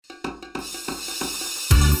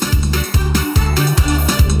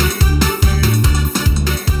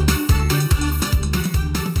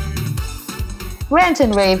Rant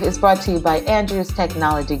and Rave is brought to you by Andrews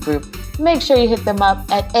Technology Group. Make sure you hit them up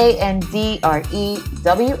at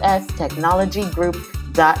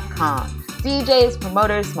andrewstechnologygroup.com. DJs,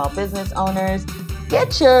 promoters, small business owners,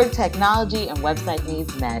 get your technology and website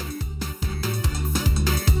needs met.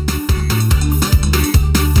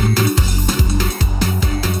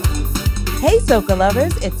 Hey Soca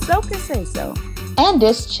lovers, it's Soca Say So. And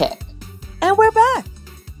this chick. And we're back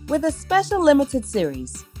with a special limited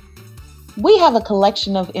series. We have a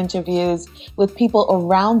collection of interviews with people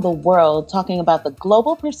around the world talking about the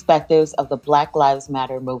global perspectives of the Black Lives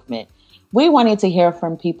Matter movement. We wanted to hear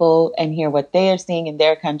from people and hear what they are seeing in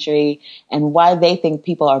their country and why they think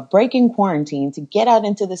people are breaking quarantine to get out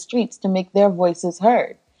into the streets to make their voices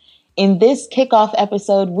heard. In this kickoff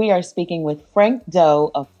episode, we are speaking with Frank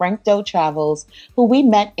Doe of Frank Doe Travels, who we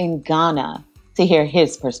met in Ghana, to hear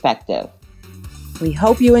his perspective. We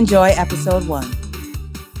hope you enjoy episode 1.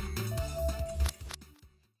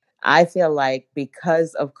 I feel like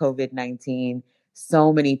because of COVID-19,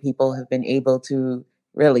 so many people have been able to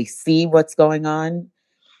really see what's going on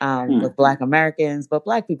with Black Americans, but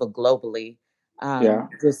Black people globally.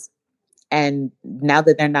 And now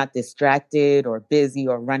that they're not distracted or busy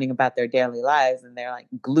or running about their daily lives, and they're like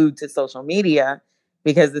glued to social media,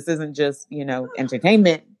 because this isn't just,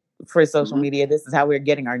 entertainment for social media. This is how we're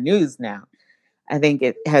getting our news now. I think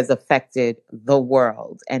it has affected the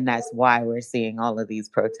world, and that's why we're seeing all of these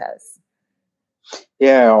protests.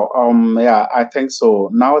 I think so.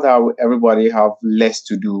 Now that everybody have less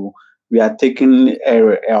to do, we are taking a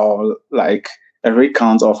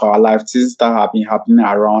recount of our life, things that have been happening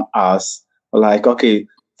around us. Like, okay,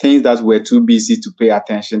 things that we're too busy to pay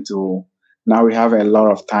attention to. Now we have a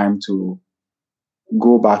lot of time to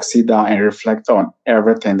go back, sit down, and reflect on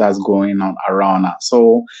everything that's going on around us.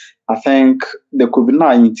 So I think the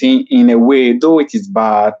COVID-19, in a way, though it is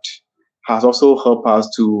bad, has also helped us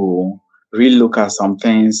to relook at some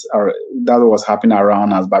things that was happening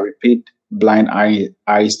around us, but we paid blind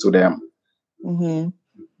eyes to them. Mm-hmm.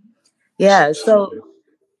 Yeah. So,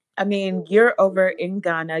 I mean, you're over in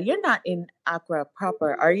Ghana. You're not in Accra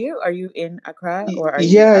proper, are you? Are you in Accra or are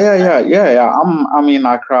you? I'm in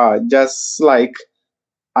Accra.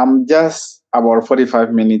 I'm just about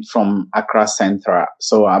 45 minutes from Accra Central,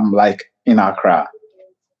 so I'm like in Accra.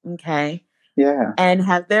 Okay. Yeah. And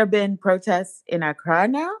have there been protests in Accra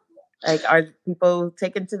now? Like, are people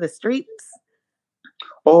taken to the streets?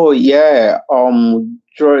 Oh yeah.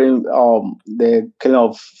 During the killing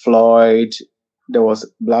of Floyd, there was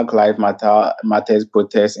Black Lives Matters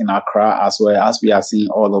protests in Accra, as well as we are seeing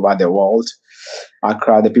all over the world.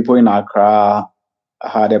 Accra, the people in Accra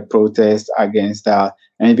had a protest against that.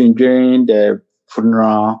 And even during the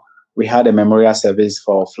funeral, we had a memorial service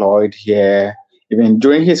for Floyd here. Even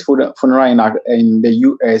during his funeral in the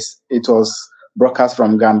US, it was broadcast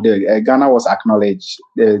from Ghana. Ghana was acknowledged.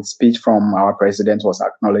 The speech from our president was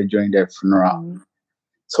acknowledged during the funeral. Mm-hmm.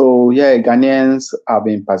 So, Ghanaians have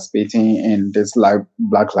been participating in this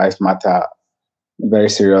Black Lives Matter very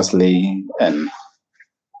seriously. And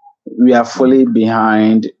we are fully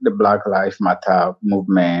behind the Black Lives Matter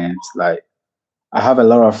movement. Like, I have a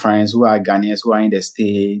lot of friends who are Ghanaians who are in the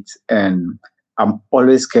States, and I'm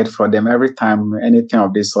always scared for them. Every time anything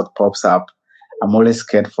of this sort pops up, I'm always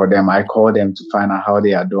scared for them. I call them to find out how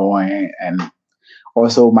they are doing. And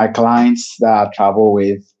also my clients that I travel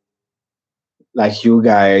with, like you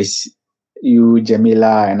guys, you,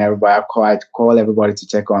 Jamila, and everybody, I call everybody to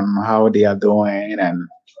check on how they are doing. And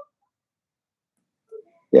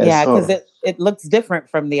because it looks different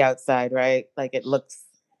from the outside, right? Like, it looks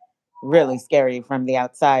really scary from the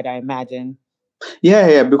outside, I imagine.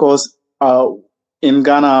 Yeah, because in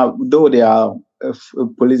Ghana, though there are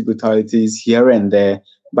police brutalities here and there,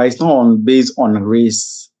 but it's not based on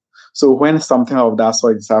race. So when something of that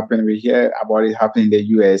sort is happening, we hear about it happening in the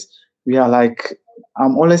US. We are like,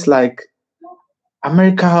 I'm always like,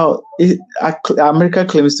 America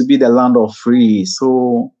claims to be the land of free.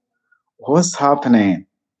 So what's happening?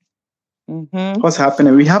 Mm-hmm. What's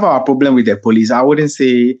happening? We have our problem with the police. I wouldn't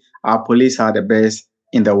say our police are the best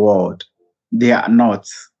in the world. They are not.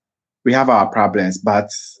 We have our problems, but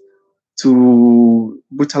to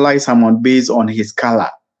brutalize someone based on his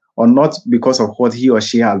color or not because of what he or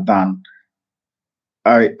she has done,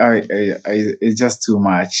 it's just too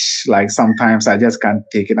much. Like, sometimes I just can't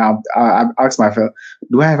take it. I ask myself,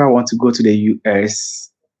 do I ever want to go to the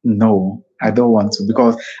US? No, I don't want to,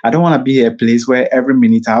 because I don't want to be a place where every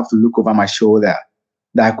minute I have to look over my shoulder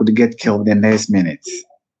that I could get killed the next minute.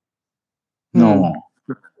 No,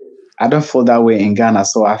 I don't feel that way in Ghana.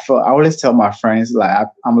 So I always tell my friends, like,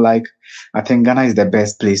 I'm like, I think Ghana is the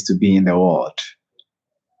best place to be in the world.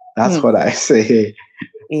 That's what I say.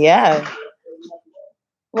 Yeah.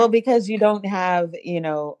 Well, because you don't have,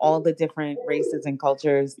 all the different races and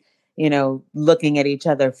cultures, looking at each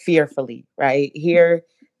other fearfully, right? Here,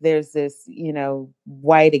 there's this,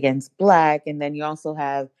 white against black. And then you also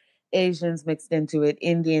have Asians mixed into it,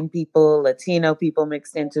 Indian people, Latino people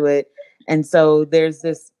mixed into it. And so there's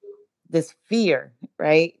this fear,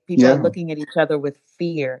 right? People are Yeah. looking at each other with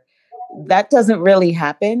fear. That doesn't really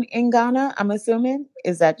happen in Ghana, I'm assuming.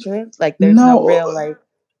 Is that true? Like there's no No, real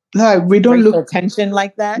we don't racial look. tension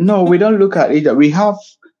like that? No, we don't look at it. We have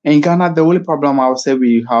in Ghana, the only problem I would say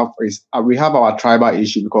we have is we have our tribal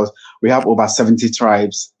issue because we have over 70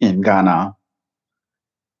 tribes in Ghana.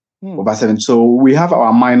 Over 70. So we have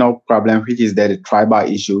our minor problem, which is that the tribal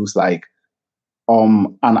issues like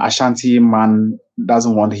an Ashanti man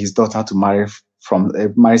doesn't want his daughter to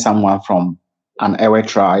marry someone from an Ewe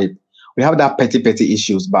tribe. We have that petty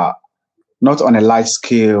issues, but not on a large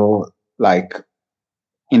scale like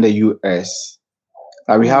in the US.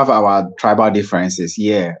 We have our tribal differences.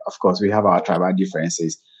 Yeah, of course, we have our tribal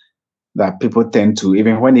differences that people tend to,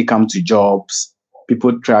 even when it comes to jobs,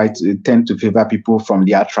 people tend to favor people from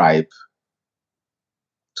their tribe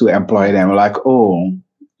to employ them. Like, oh,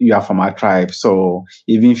 you are from our tribe. So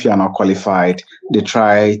even if you are not qualified, they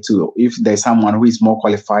try to, if there's someone who is more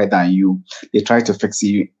qualified than you, they try to fix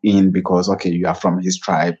you in because, okay, you are from his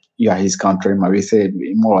tribe, you are his countryman. We say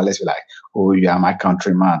more or less like, oh, you are my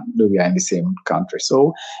countryman. We are in the same country.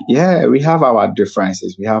 So yeah, we have our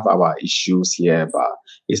differences. We have our issues here, but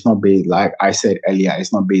it's not based, like I said earlier,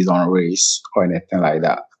 it's not based on race or anything like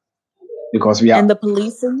that. Because we are. And the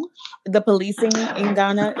policing in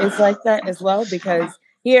Ghana is like that as well, because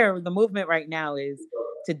here the movement right now is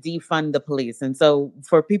to defund the police. And so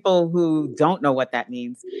for people who don't know what that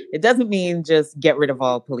means, it doesn't mean just get rid of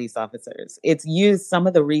all police officers. It's use some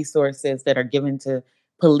of the resources that are given to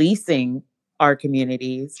policing our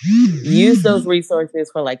communities, use those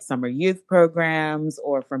resources for like summer youth programs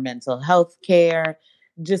or for mental health care,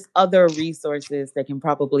 just other resources that can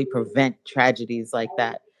probably prevent tragedies like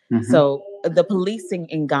that. So the policing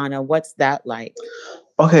in Ghana, what's that like?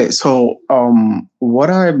 Okay, so what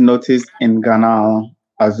I've noticed in Ghana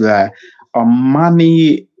is that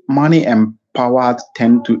money and power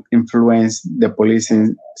tend to influence the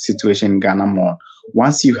policing situation in Ghana more.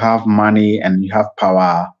 Once you have money and you have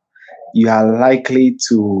power, you are likely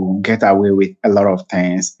to get away with a lot of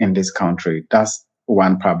things in this country. That's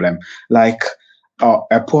one problem. Like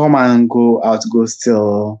a poor man go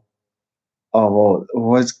steal, or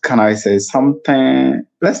what can I say? Something.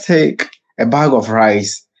 Let's take a bag of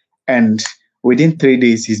rice, and within 3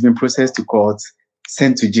 days he's been processed to court,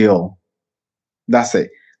 sent to jail. That's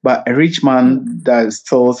it. But a rich man that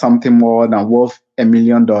stole something more than worth $1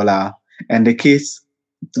 million, and the case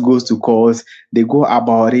goes to court, they go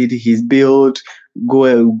about it. He's billed,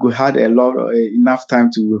 had enough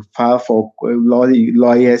time to file for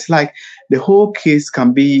lawyers. Like the whole case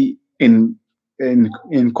can be in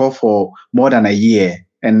court for more than a year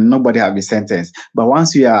and nobody have been sentenced. But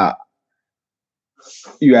once you are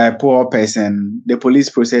a poor person, the police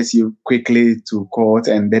process you quickly to court,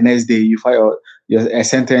 and the next day you file a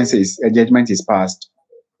judgment is passed.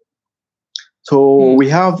 So we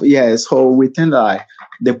have, so we tend that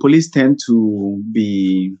the police tend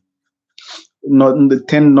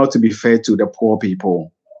not to be fair to the poor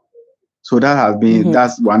people. So that has been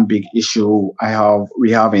that's one big issue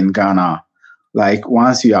we have in Ghana. Like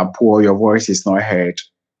once you are poor, your voice is not heard.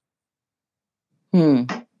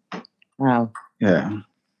 Wow. Yeah.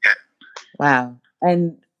 Wow.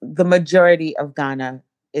 And the majority of Ghana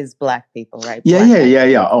is Black people, right?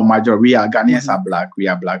 Yeah. Oh, majority. We are Ghanaians are Black. We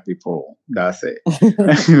are Black people. That's it.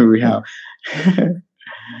 We have,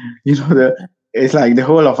 it's like the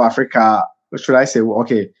whole of Africa. Should I say,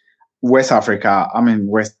 okay, West Africa? I mean,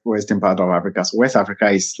 western part of Africa. So West Africa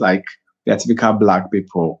is like the typical Black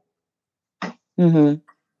people.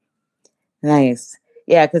 Nice.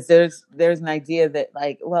 Yeah, because there's an idea that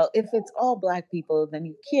like, well, if it's all Black people, then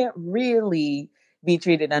you can't really be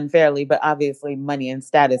treated unfairly. But obviously money and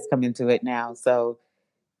status come into it now. So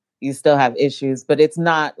you still have issues, but it's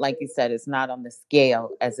not, like you said, it's not on the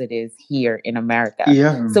scale as it is here in America.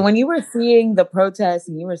 Yeah. So when you were seeing the protests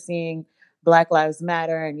and you were seeing Black Lives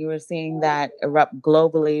Matter and you were seeing that erupt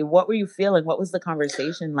globally, what were you feeling? What was the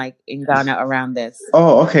conversation like in Ghana around this?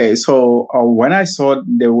 Oh, okay. So when I saw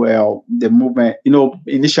the movement,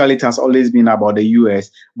 initially it has always been about the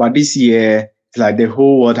US, but this year, it's like the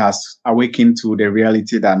whole world has awakened to the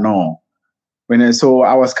reality that no. So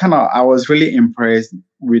I was really impressed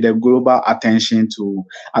with the global attention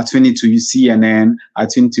I tuned into CNN, I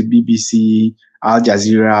tuned to BBC, Al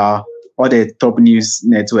Jazeera, all the top news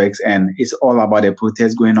networks, and it's all about the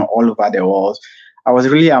protests going on all over the world. I was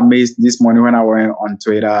really amazed this morning when I went on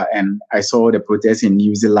Twitter and I saw the protests in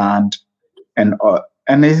New Zealand, and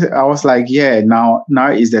I was like, yeah, now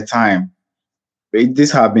is the time.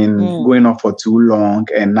 This have been going on for too long,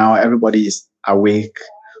 and now everybody is awake.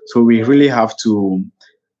 So we really have to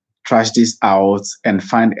trash this out and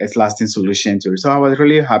find a lasting solution to it. So I was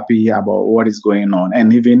really happy about what is going on,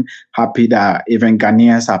 and even happy that even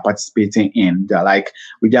Ghanaians are participating in. They're like,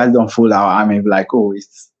 we just don't fool our army, like, oh,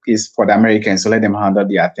 it's for the Americans, so let them handle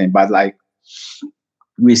their thing. But like,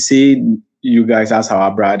 we see you guys as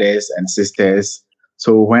our brothers and sisters.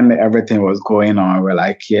 So when everything was going on, we're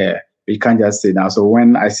like, yeah, we can't just sit down. So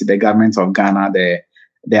when I see the government of Ghana,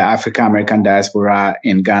 the African American diaspora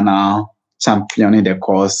in Ghana championing the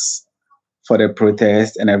cause for the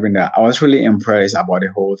protest and everything, I was really impressed about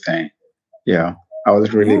the whole thing. Yeah, I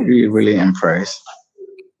was really impressed.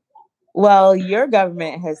 Well, your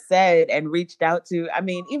government has said and reached out to, I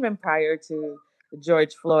mean, even prior to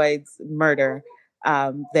George Floyd's murder,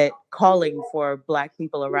 that calling for Black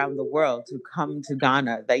people around the world to come to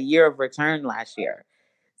Ghana, the year of return last year.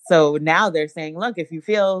 So now they're saying, look, if you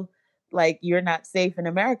feel like you're not safe in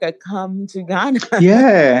America, come to Ghana.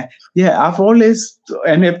 Yeah. I've always,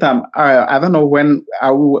 anytime, I don't know when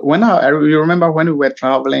you remember when we were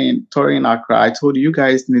touring Accra, I told you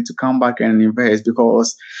guys need to come back and invest,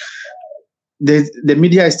 because the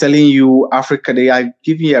media is telling you Africa, they are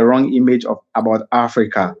giving you a wrong image about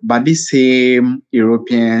Africa. But these same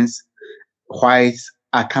Europeans, whites,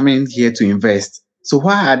 are coming here to invest. So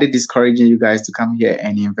why are they discouraging you guys to come here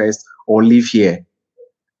and invest or live here?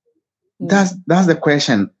 That's the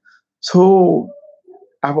question. So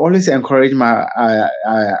I've always encouraged my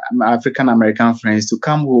African American friends to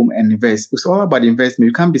come home and invest. It's all about investment.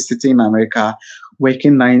 You can't be sitting in America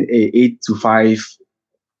working 8 to 5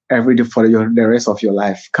 every day for the rest of your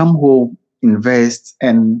life. Come home, invest,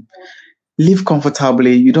 and live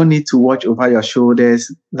comfortably. You don't need to watch over your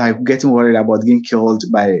shoulders, like getting worried about getting killed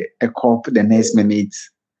by a cop the next minute.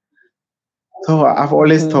 So I've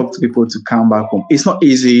always talked to people to come back home. It's not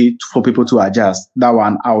easy for people to adjust. That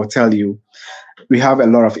one, I will tell you. We have a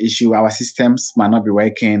lot of issues. Our systems might not be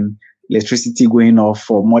working. Electricity going off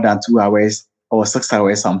for more than 2 hours or 6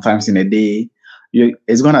 hours sometimes in a day.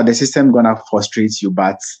 The system gonna frustrate you.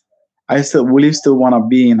 But will you still want to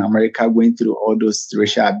be in America going through all those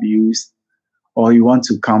racial abuse, or you want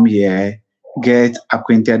to come here, get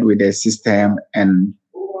acquainted with the system, and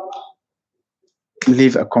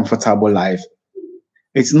live a comfortable life?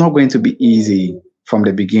 It's not going to be easy from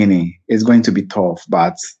the beginning. It's going to be tough,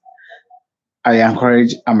 but I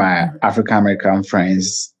encourage my African American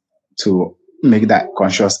friends to make that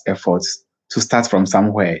conscious effort to start from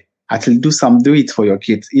somewhere. At least do it for your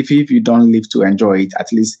kids. If you don't live to enjoy it,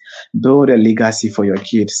 at least build a legacy for your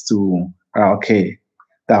kids to, okay,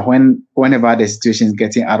 that whenever the situation is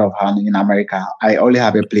getting out of hand in America, I only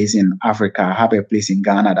have a place in Africa, I have a place in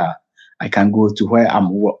Ghana that I can go to, where I'm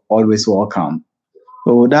always welcome.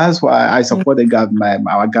 So that's why I support the government,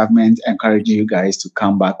 our government, encouraging you guys to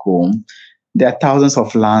come back home. There are thousands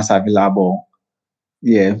of lands available.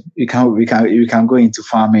 Yeah, you can go into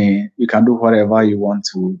farming. You can do whatever you want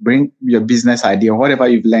to. Bring your business idea, whatever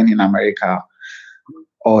you've learned in America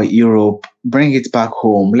or Europe, bring it back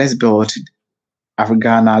home. Let's build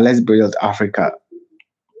Ghana. Let's build Africa.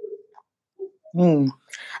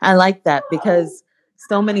 I like that, because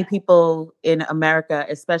so many people in America,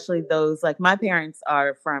 especially those, like my parents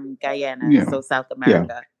are from Guyana, so South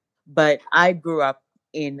America, but I grew up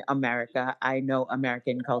in America. I know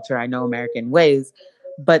American culture. I know American ways.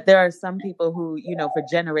 But there are some people who, for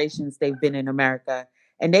generations, they've been in America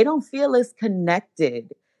and they don't feel as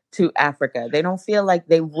connected to Africa. They don't feel like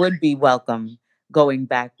they would be welcome going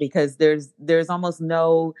back, because there's almost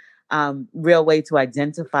no real way to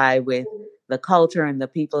identify with the culture and the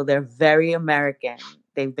people. They're very American.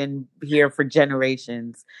 They've been here for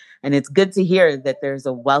generations. And it's good to hear that there's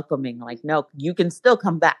a welcoming, like, no, you can still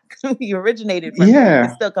come back. You originated from here, you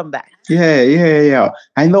can still come back. Yeah.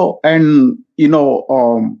 I know. And,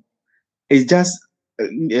 it's just,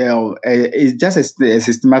 it's just a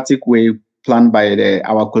systematic way planned by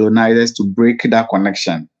our colonizers to break that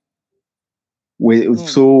connection.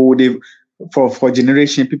 So for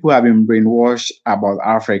generation, people have been brainwashed about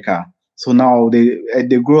Africa. So now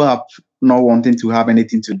they grow up not wanting to have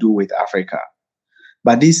anything to do with Africa.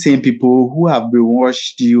 But these same people who have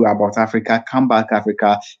brainwashed you about Africa come back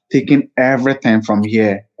Africa, taking everything from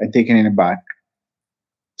here and taking it back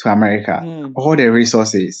to America. All the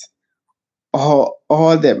resources, all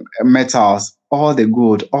the metals, all the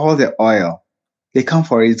gold, all the oil. They come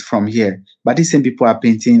for it from here. But these same people are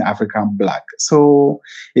painting African black. So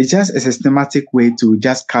it's just a systematic way to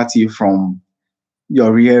just cut you from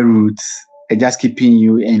your real roots and just keeping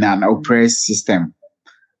you in an oppressed system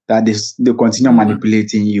that they continue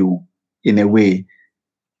manipulating you in a way.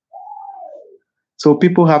 So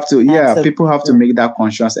people have to, people have to make that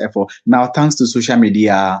conscious effort. Now, thanks to social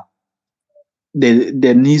media,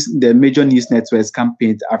 the major news networks can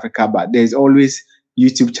paint Africa, but there's always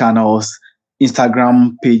YouTube channels,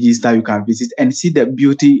 Instagram pages that you can visit and see the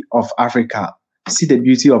beauty of Africa, see the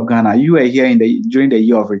beauty of Ghana. You were here during the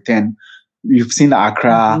year of return. You've seen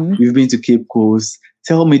Accra, you've been to Cape Coast.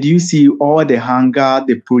 Tell me, do you see all the hunger,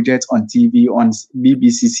 the projects on TV, on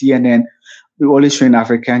BBC, CNN? We're always showing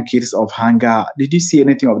African kids of hunger. Did you see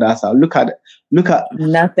anything of that? Look at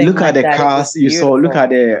the cars you saw. Look at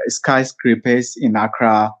the skyscrapers in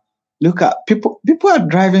Accra. Look at people are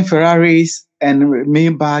driving Ferraris and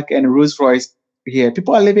Maybach and Rolls Royce here.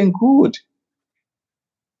 People are living good.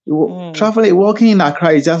 Traveling, walking in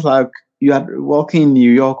Accra is just like you are walking in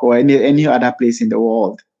New York or any other place in the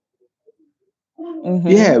world.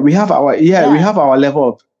 Yeah, we have our we have our level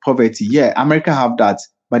of poverty. Yeah, America have that,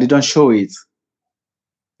 but they don't show it.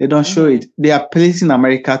 They don't show it. There are places in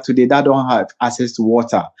America today that don't have access to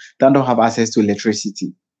water, that don't have access to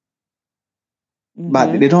electricity.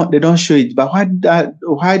 But they don't show it. But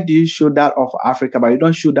why do you show that of Africa, but you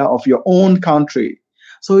don't show that of your own country?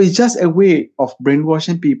 So it's just a way of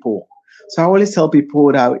brainwashing people. So I always tell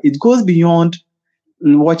people that it goes beyond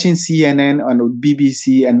watching CNN and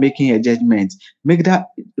BBC and making a judgment. Make that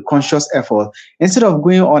conscious effort. Instead of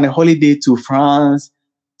going on a holiday to France,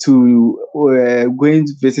 to going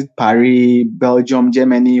to visit Paris, Belgium,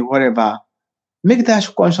 Germany, whatever, make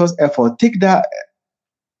that conscious effort. Take that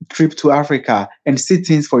trip to Africa and see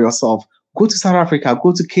things for yourself. Go to South Africa,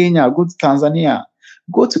 go to Kenya, go to Tanzania,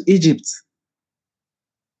 go to Egypt.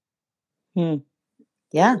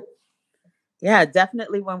 Yeah. Yeah,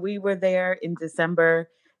 definitely. When we were there in December,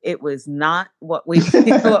 it was not what we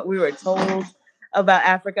were told about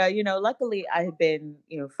Africa. Luckily I had been,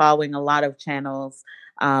 following a lot of channels,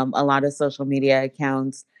 a lot of social media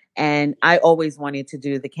accounts, and I always wanted to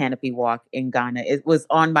do the canopy walk in Ghana. It was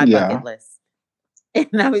on my bucket list.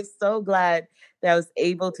 And I was so glad that I was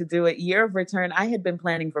able to do it. Year of return, I had been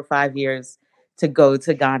planning for 5 years to go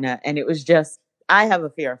to Ghana, and it was just, I have a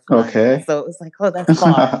fear of flying. Okay. So it was like, that's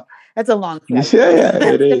far. That's a long flight. Yeah,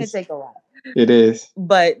 That's going to take a while. It is.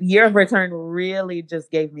 But year of return really just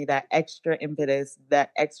gave me that extra impetus,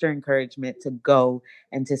 that extra encouragement to go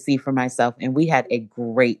and to see for myself. And we had a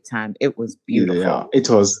great time. It was beautiful. Yeah, it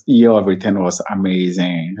was, year of return was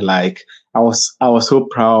amazing. Like I was so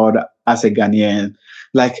proud as a Ghanaian,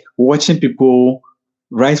 like watching people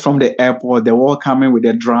right from the airport, they were coming with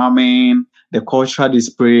the drumming, the cultural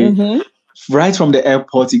display. Right from the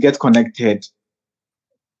airport, you get connected.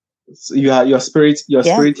 So your spirit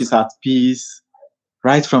is at peace.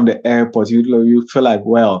 Right from the airport, you feel like,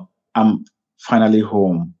 well, I'm finally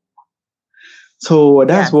home. So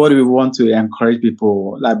that's what we want to encourage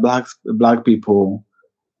people, like black people.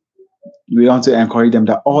 We want to encourage them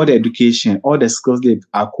that all the education, all the skills they've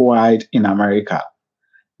acquired in America,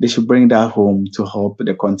 they should bring that home to help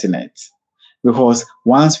the continent. Because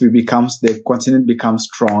once the continent becomes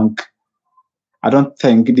strong, I don't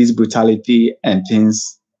think this brutality and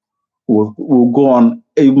things will go on.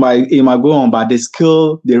 It might go on, but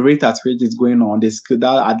the rate at which it's going on, the skill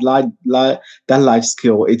that life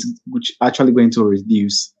skill, it's actually going to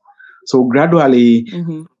reduce. So gradually,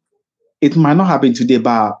 it might not happen today,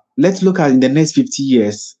 but let's look at in the next 50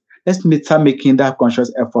 years. Let's start making that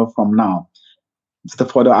conscious effort from now.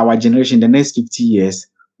 For our generation, the next 50 years,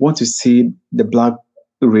 want to see the black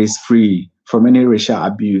race free from any racial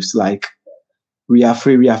abuse. Like we are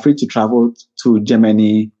free to travel to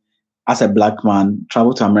Germany as a black man,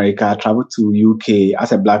 travel to America, travel to UK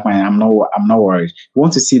as a black man. I'm not worried. We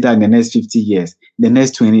want to see that in the next 50 years, in the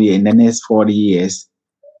next 20 years, in the next 40 years.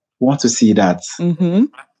 We want to see that.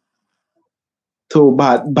 So,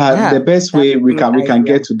 but the best way we can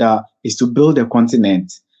get to that is to build a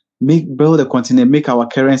continent, make our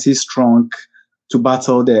currency strong to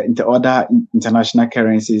battle the other international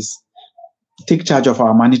currencies. Take charge of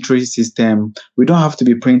our monetary system. We don't have to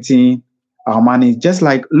be printing our money. Just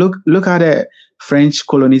like look at the French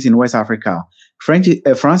colonies in West Africa. France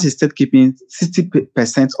is still keeping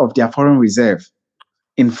 60% of their foreign reserve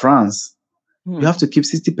in France. You have to keep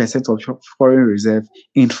 60% of your foreign reserve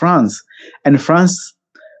in France, and France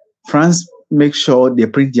make sure they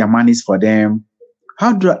print their monies for them.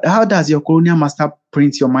 How does your colonial master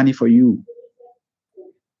print your money for you?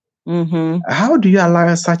 How do you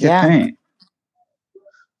allow such a thing?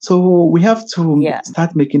 So we have to Yeah.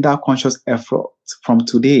 start making that conscious effort from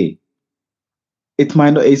today. It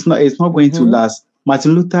might not, it's not going to last.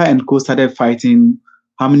 Martin Luther and co started fighting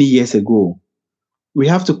how many years ago? We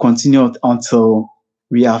have to continue until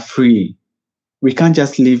we are free. We can't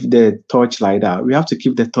just leave the torch like that. We have to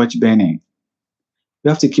keep the torch burning. We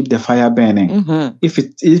have to keep the fire burning. If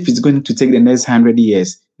it's going to take the next 100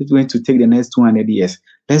 years, if it's going to take the next 200 years,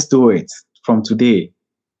 let's do it from today.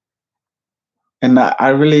 And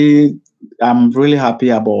I'm really happy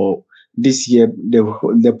about this year,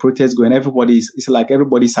 the protest going. It's like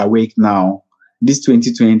everybody's awake now. This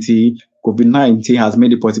 2020, COVID-19 has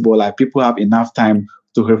made it possible. Like people have enough time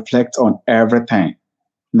to reflect on everything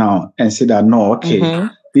now and say that, no, okay,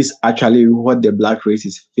 this is actually what the Black race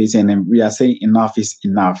is facing. And we are saying enough is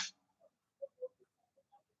enough.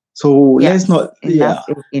 So let's not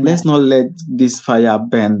let this fire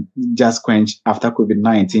burn, just quench after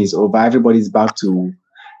COVID-19 is over. Everybody's back to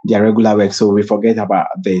their regular work, so we forget about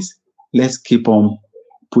this. Let's keep on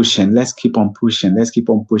pushing. Let's keep on pushing. Let's keep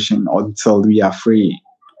on pushing until we are free.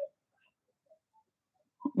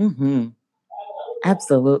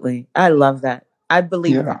 Absolutely. I love that. I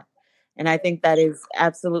believe that. And I think that is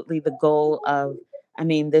absolutely the goal of, I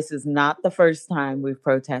mean, this is not the first time we've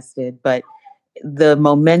protested, but the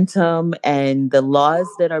momentum and the laws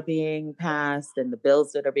that are being passed and the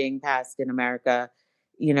bills that are being passed in America,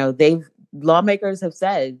 you know, lawmakers have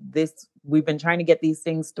said this, we've been trying to get these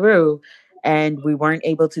things through and we weren't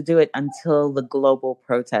able to do it until the global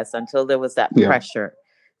protests, until there was that pressure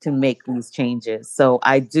to make these changes. So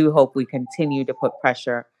I do hope we continue to put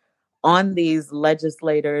pressure on these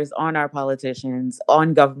legislators, on our politicians,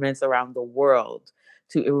 on governments around the world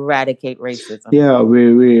to eradicate racism. Yeah,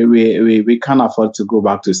 we can't afford to go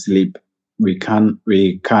back to sleep. We can.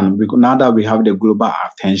 Now that we have the global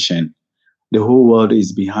attention, the whole world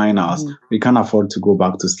is behind us. We can't afford to go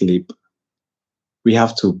back to sleep. We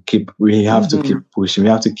have to keep pushing. We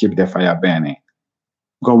have to keep the fire burning.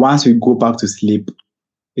 Because once we go back to sleep,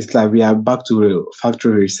 it's like we are back to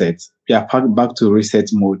factory reset. We are back to reset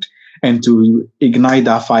mode. And to ignite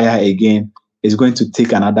that fire again is going to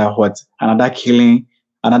take another killing,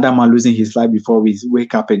 another man losing his life before we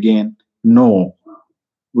wake up again. No.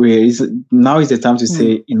 Now is the time to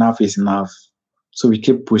say enough is enough. So we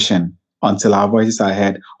keep pushing until our voices are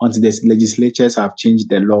heard, until the legislatures have changed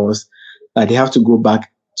the laws, that they have to go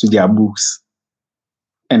back to their books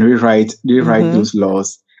and rewrite those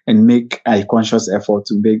laws and make a conscious effort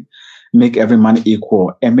to make every man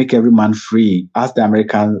equal and make every man free. As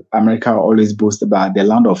America always boasts about, the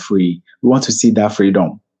land of free. We want to see that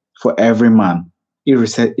freedom for every man,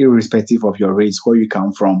 irrespective of your race, where you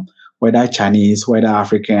come from, whether Chinese, whether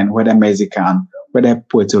African, whether Mexican, whether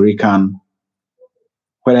Puerto Rican,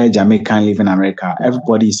 whether Jamaican live in America.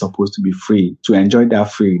 Everybody is supposed to be free, to enjoy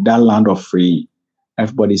that land of free.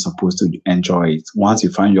 Everybody is supposed to enjoy it. Once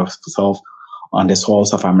you find yourself on the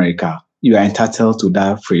soils of America, you are entitled to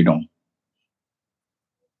that freedom.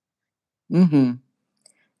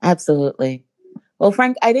 Absolutely. Well,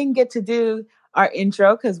 Frank, I didn't get to do our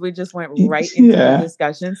intro because we just went right into the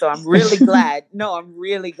discussion. So I'm really glad. I'm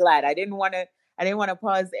really glad. I didn't want to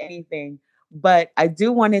pause anything, but I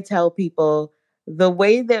do want to tell people the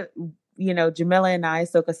way that, Jamila and I,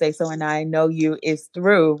 Soka Seso and I know you is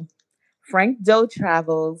through Frank Doe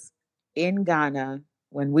Travels in Ghana.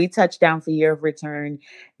 When we touched down for Year of Return,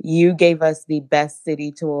 you gave us the best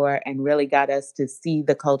city tour and really got us to see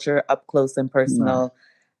the culture up close and personal.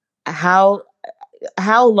 How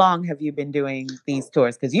long have you been doing these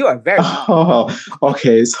tours? Because you are very long.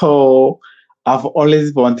 Okay. So I've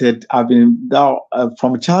always from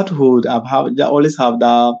childhood, I always have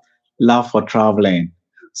that love for traveling.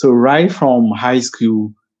 So right from high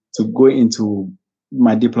school to go into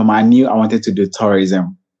my diploma, I knew I wanted to do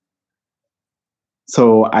tourism.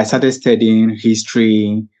 So I started studying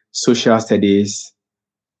history, social studies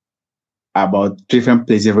about different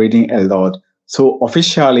places, reading a lot. So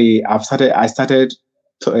officially, I started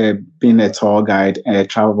being a tour guide and a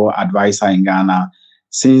travel advisor in Ghana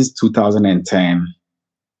since 2010.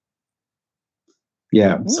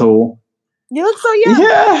 Yeah. So you look so young.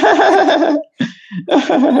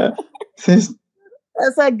 Yeah.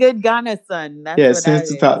 That's a good Ghana son. That's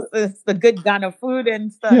it's the good Ghana food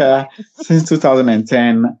and stuff. Yeah. Since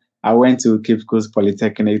 2010, I went to Cape Coast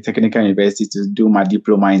Polytechnic, Technical University to do my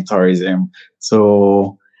diploma in tourism.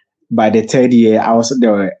 So by the third year, I was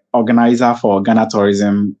the organizer for Ghana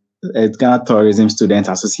Tourism Student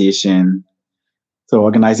Association. So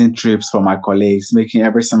organizing trips for my colleagues, making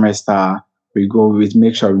every semester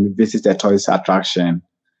make sure we visit a tourist attraction.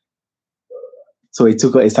 So it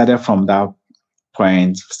started from that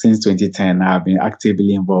point, since 2010, I've been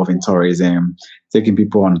actively involved in tourism, taking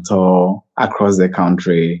people on tour across the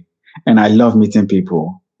country. And I love meeting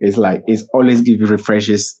people. It's like, it's always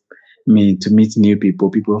refreshes me to meet new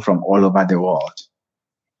people from all over the world.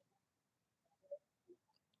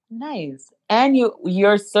 Nice. And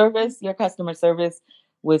your customer service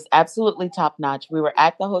was absolutely top notch. We were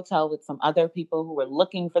at the hotel with some other people who were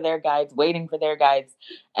looking for their guides, waiting for their guides.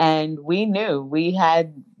 And we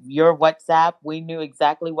had your WhatsApp. We knew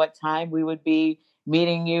exactly what time we would be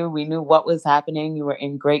meeting you. We knew what was happening. You were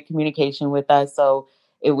in great communication with us. So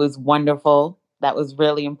it was wonderful. That was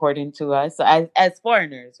really important to us. So as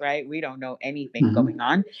foreigners, right? We don't know anything going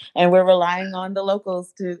on. And we're relying on the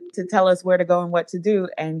locals to tell us where to go and what to do.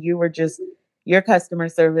 And your customer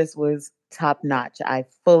service was top notch. I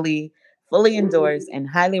fully endorse and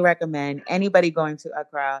highly recommend anybody going to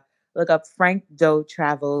Accra. Look up Frank Doe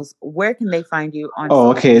Travels. Where can they find you on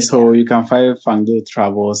social media? So you can find Frank Doe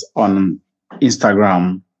Travels on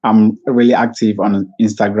Instagram. I'm really active on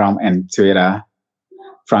Instagram and Twitter.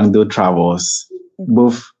 Frank Doe Travels,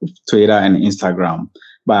 both Twitter and Instagram.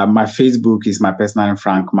 But my Facebook is my personal name,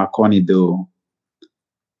 Frank McConney Doe.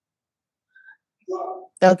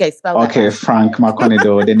 Okay, spell that. Okay, Frank McConney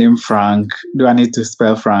Doe. The name Frank. Do I need to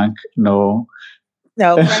spell Frank? No.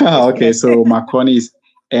 Okay, so McConney is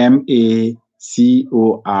MACORNY,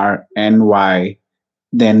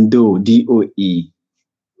 then Doe, DOE.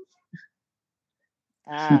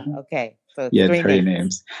 Okay. So three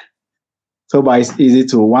names. So, but it's easy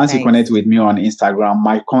to, once you connect with me on Instagram,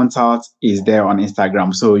 my contact is there on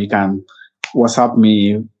Instagram. So you can WhatsApp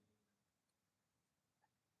me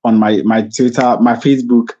on my Twitter, my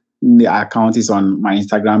Facebook, the account is on my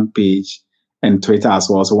Instagram page and Twitter as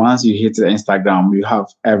well. So once you hit the Instagram, you have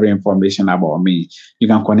every information about me. You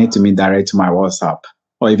can connect to me direct to my WhatsApp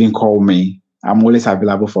or even call me. I'm always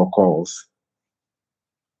available for calls.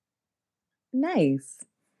 Nice.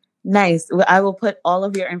 I will put all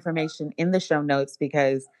of your information in the show notes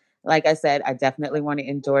because, like I said, I definitely want to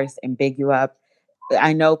endorse and big you up.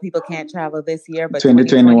 I know people can't travel this year, but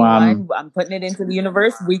 2021, I'm putting it into the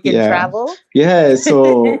universe. We can travel. Yeah,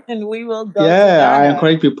 so and we will go. Yeah, I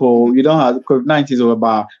encourage people. You don't have COVID-19 is over,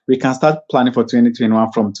 but we can start planning for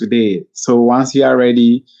 2021 from today. So once you are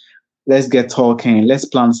ready, let's get talking. Let's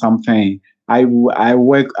plan something. I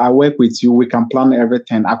work with you. We can plan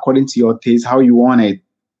everything according to your taste, how you want it.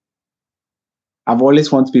 I've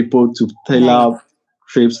always wanted people to tailor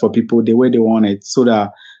trips for people the way they want it so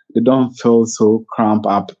that they don't feel so cramped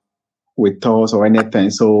up with tours or anything.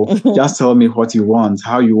 So just tell me what you want,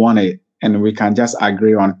 how you want it, and we can just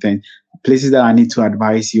agree on things. Places that I need to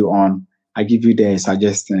advise you on, I give you the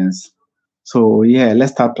suggestions. So yeah,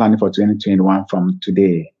 let's start planning for 2021 from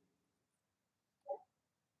today.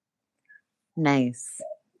 Nice.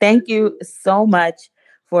 Thank you so much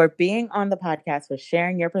for being on the podcast, for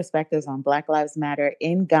sharing your perspectives on Black Lives Matter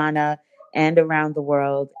in Ghana and around the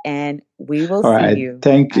world. And we will see you.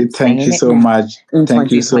 Thank you so much. Thank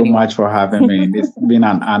you so much for having me. It's been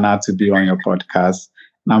an honor to be on your podcast.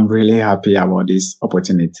 And I'm really happy about this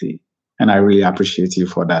opportunity. And I really appreciate you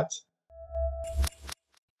for that.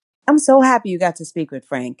 I'm so happy you got to speak with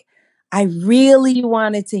Frank. I really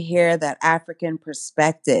wanted to hear that African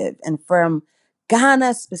perspective. And from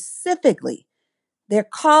Ghana specifically, they're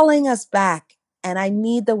calling us back. And I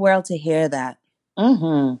need the world to hear that.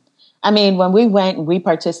 I mean, when we went, we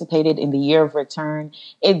participated in the Year of Return.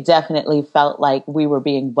 It definitely felt like we were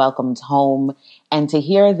being welcomed home. And to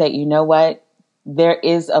hear that, you know what, there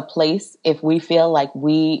is a place if we feel like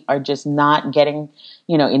we are just not getting,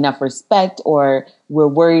 enough respect, or we're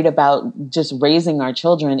worried about just raising our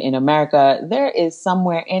children in America, there is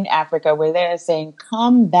somewhere in Africa where they're saying,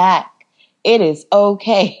 come back. It is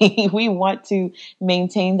okay. We want to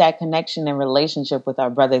maintain that connection and relationship with our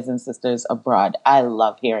brothers and sisters abroad. I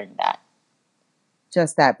love hearing that.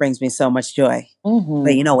 Just that brings me so much joy.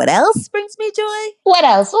 But you know what else brings me joy? What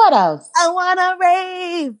else? I want to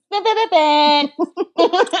rave.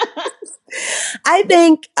 I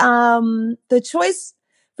think the choice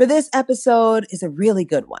for this episode is a really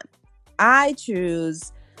good one. I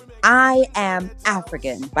choose I Am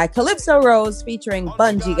African by Calypso Rose featuring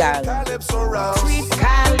Bunji Garlin. Calypso Rose. Sweet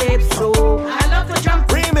Calypso. I love the jump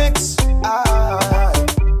remix.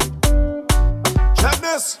 Check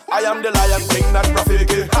this. I am the Lion King, not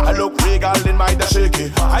Rafiki. I look regal in my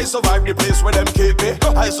dashiki. I survive the place where them keep me.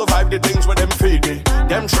 I survive the things where them feed me.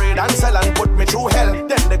 Them trade and sell and put me through hell.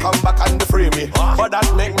 Then they come back and they free me. But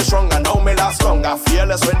that make me stronger, now me last longer.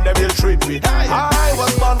 Fearless when they will treat me. I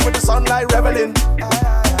was born with the sunlight reveling.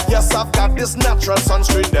 Yes, I've got this natural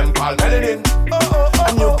sunscreen, them called melanin.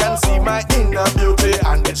 And you can see my inner beauty,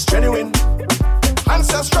 and it's genuine.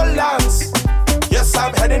 ancestral lands. Yes,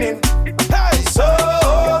 I'm heading in. Hey, so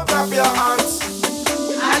clap your hands.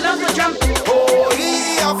 I love to jump. Oh,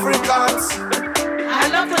 ye Africans. I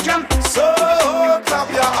love to jump. So clap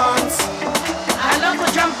your hands. I love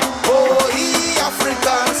to jump. Oh, ye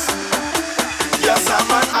Africans. Yes,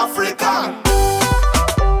 I'm an African.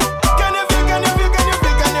 Can you feel, can you feel, can you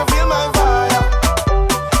feel, can you feel my fire?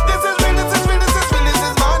 This is real, this is real, this is real, this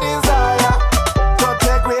is my desire. So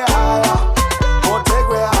take me higher, oh take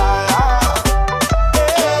me higher.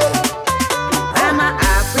 Yeah. I'm an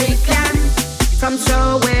African from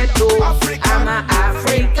Soweto. I'm an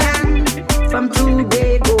African from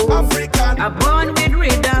Tobago. African, I'm born with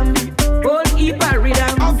rhythm, whole heap of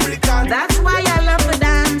rhythm. African, That's why I love to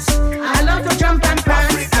dance. I love to jump and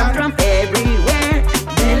prance. I'm from everywhere.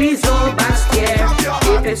 Delhi, Zobastia.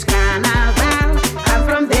 If it's carnival, I'm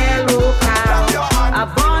from their local. I'm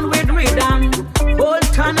born with rhythm, whole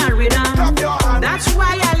ton of rhythm. That's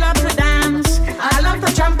why I love to dance. I love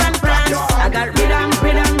to jump and prance. I got rhythm,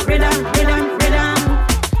 rhythm, rhythm, rhythm, rhythm.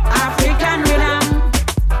 African rhythm.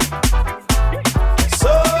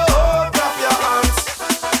 so clap your hands.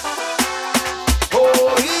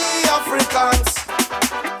 Oh, ye Africans.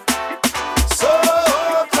 So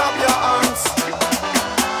clap your hands.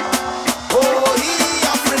 Oh, ye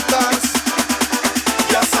Africans.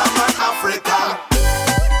 Yes, I'm an African.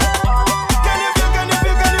 Can you feel, can you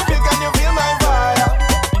feel, can you feel, can you feel my fire?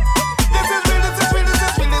 This is real, this is real, this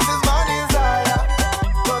is real, this is my desire.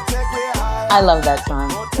 So take me higher. I love that song.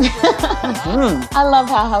 Oh, take me higher. I love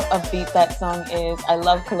how upbeat that song is. I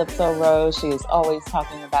love Calypso Rose. She is always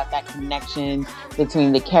talking about that connection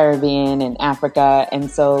between the Caribbean and Africa.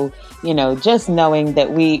 And so, you know, just knowing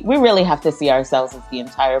that we really have to see ourselves as the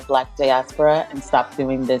entire Black diaspora and stop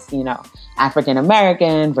doing this, you know, African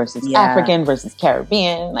American versus Yeah. African versus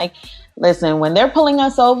Caribbean. Like, listen, when they're pulling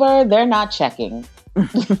us over, they're not checking.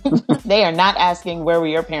 They are not asking where were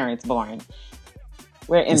your parents born.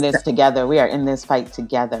 We're in this together. We are in this fight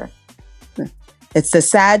together. It's the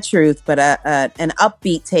sad truth, but an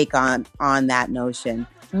upbeat take on that notion.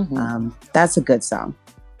 Mhm. That's a good song.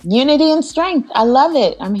 Unity and strength. I love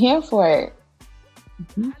it. I'm here for it.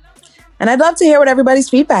 And I'd love to hear what everybody's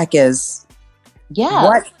feedback is.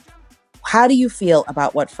 Yeah. How do you feel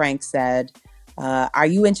about what Frank said? Are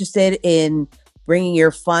you interested in bringing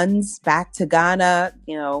your funds back to Ghana,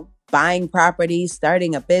 you know, buying property,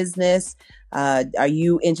 starting a business? Are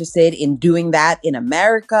you interested in doing that in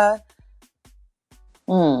America?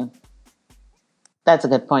 That's a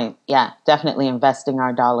good point. Yeah, definitely investing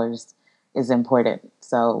our dollars is important.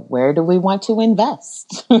 So where do we want to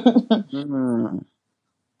invest? This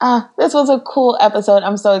was a cool episode.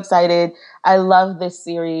 I'm so excited. I love this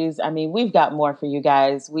series. I mean, we've got more for you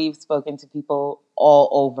guys. We've spoken to people all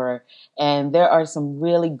over, and there are some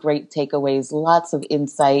really great takeaways, lots of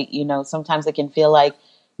insight. You know, sometimes it can feel like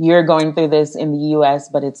you're going through this in the US,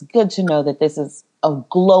 but it's good to know that this is a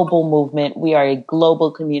global movement. We are a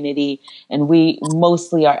global community, and we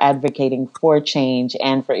mostly are advocating for change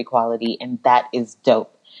and for equality, and that is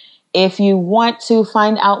dope. If you want to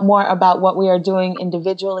find out more about what we are doing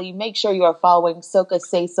individually, make sure you are following Soca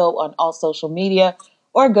Say So on all social media,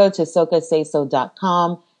 or go to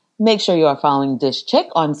socasayso.com. Make sure you are following Dish Chick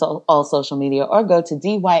on all social media, or go to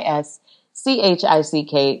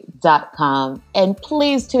dyschick.com. And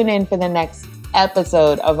please tune in for the next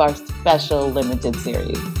episode of our special limited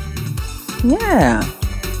series. Yeah.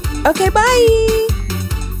 Okay, bye.